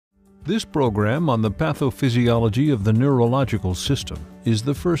This program on the pathophysiology of the neurological system is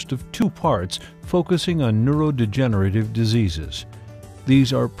the first of two parts focusing on neurodegenerative diseases.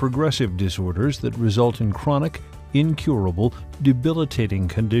 These are progressive disorders that result in chronic, incurable, debilitating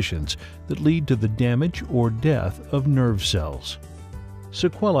conditions that lead to the damage or death of nerve cells.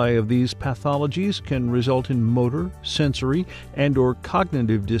 Sequelae of these pathologies can result in motor, sensory, and/or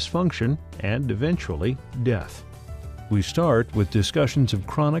cognitive dysfunction and, eventually, death. We start with discussions of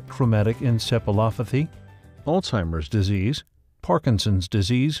chronic traumatic encephalopathy, Alzheimer's disease, Parkinson's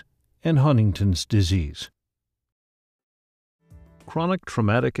disease, and Huntington's disease. Chronic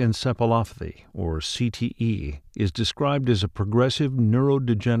traumatic encephalopathy, or CTE, is described as a progressive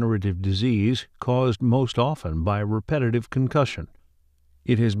neurodegenerative disease caused most often by repetitive concussion.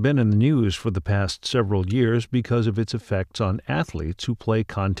 It has been in the news for the past several years because of its effects on athletes who play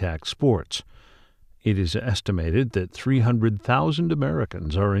contact sports. It is estimated that 300,000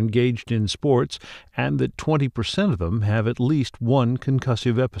 Americans are engaged in sports and that 20% of them have at least one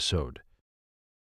concussive episode.